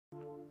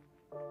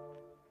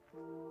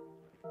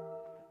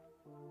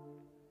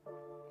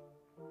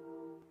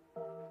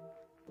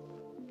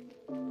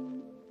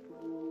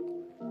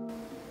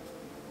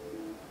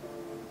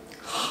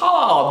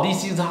Yo,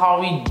 this is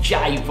how we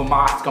jive for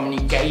mass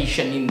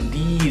communication. In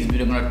this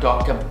video, I'm gonna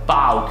talk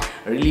about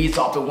release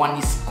of a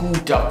one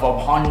scooter from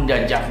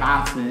Honda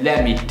Japan's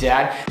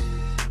Limited.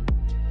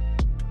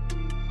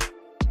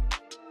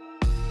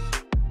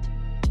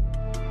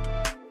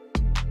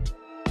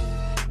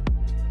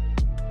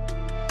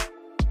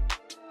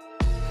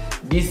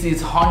 This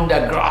is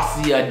Honda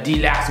Grazia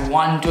Deluxe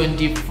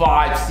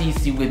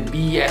 125cc with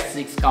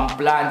BS6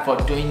 compliant for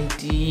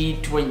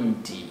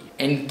 2020.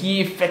 And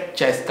key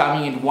feature is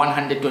coming in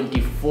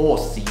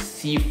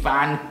 124cc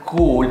fan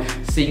cooled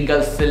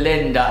single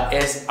cylinder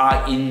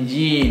SI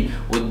engine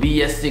with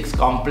BS6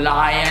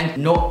 compliant.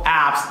 No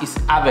apps is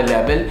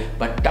available,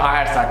 but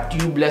tires are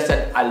tubeless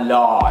and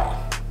alloy.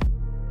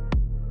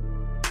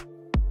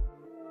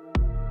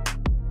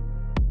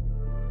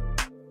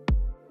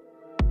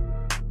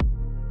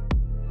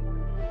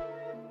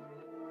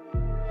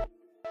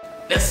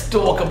 Let's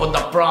talk about the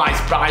price.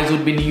 Price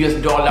would be US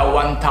dollar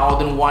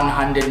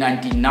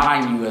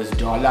 1,199 US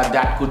dollar.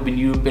 That could be in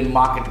European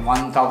market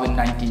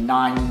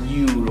 1,099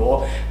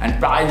 euro. And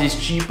price is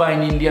cheaper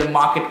in Indian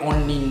market,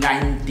 only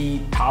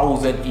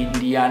 90,000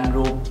 Indian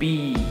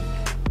rupee.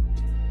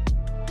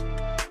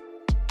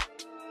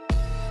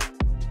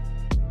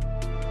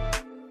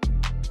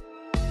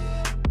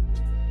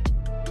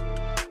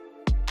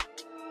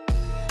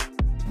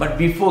 But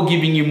before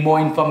giving you more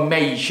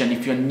information,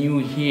 if you're new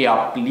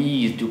here,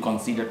 please do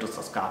consider to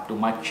subscribe to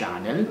my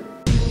channel.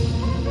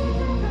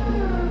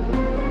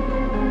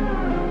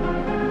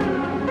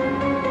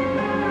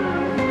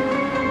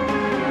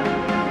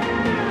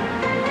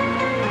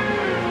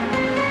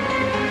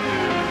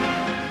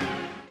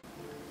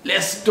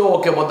 Let's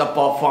talk about the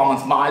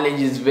performance.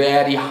 Mileage is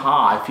very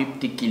high,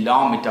 50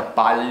 km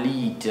per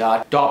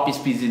liter. Top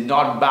speed is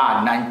not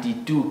bad,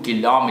 92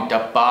 km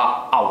per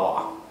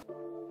hour.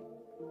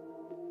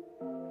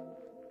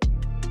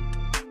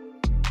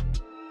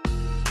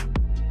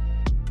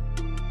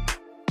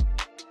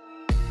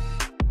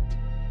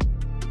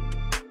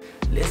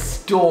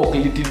 Let's talk a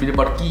little bit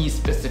about key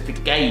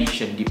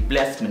specification.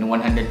 Displacement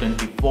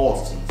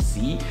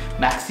 124cc,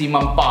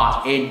 maximum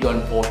power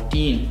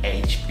 8.14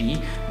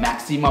 HP,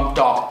 maximum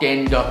torque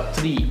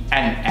 10.3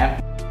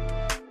 Nm.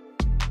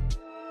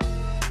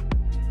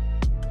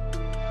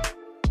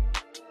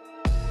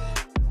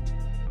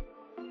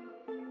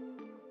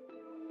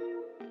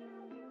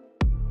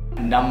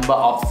 Number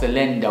of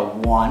cylinder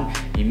 1,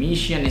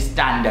 emission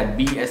standard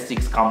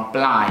BS6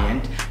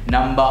 compliant,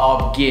 number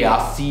of gear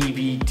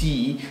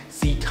CVT,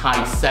 seat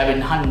height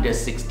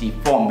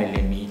 764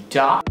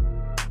 mm.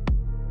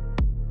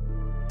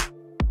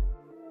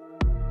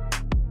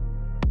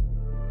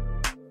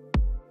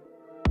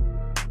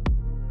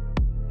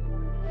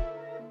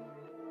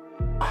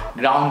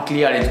 Ground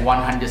clearance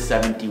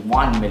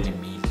 171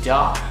 mm,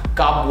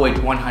 carb weight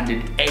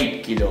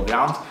 108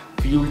 kilograms.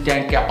 Fuel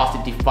tank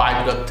capacity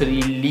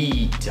 5.3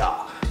 liter.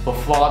 For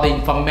further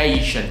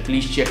information,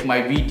 please check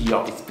my video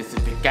of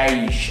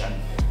specification.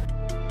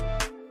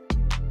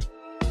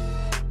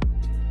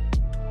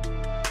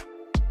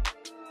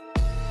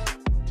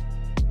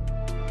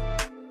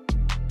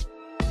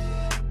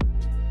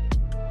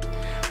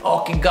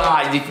 Okay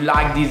guys, if you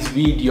like this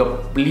video,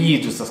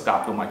 please do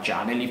subscribe to my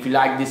channel. If you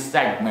like this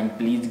segment,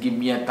 please give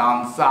me a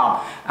thumbs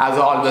up. As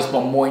always,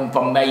 for more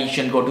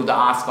information, go to the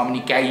Ask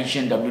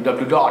Communication,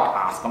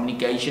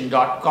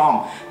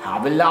 www.askcommunication.com.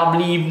 Have a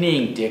lovely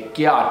evening. Take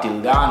care.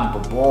 Till then,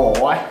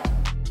 bye-bye.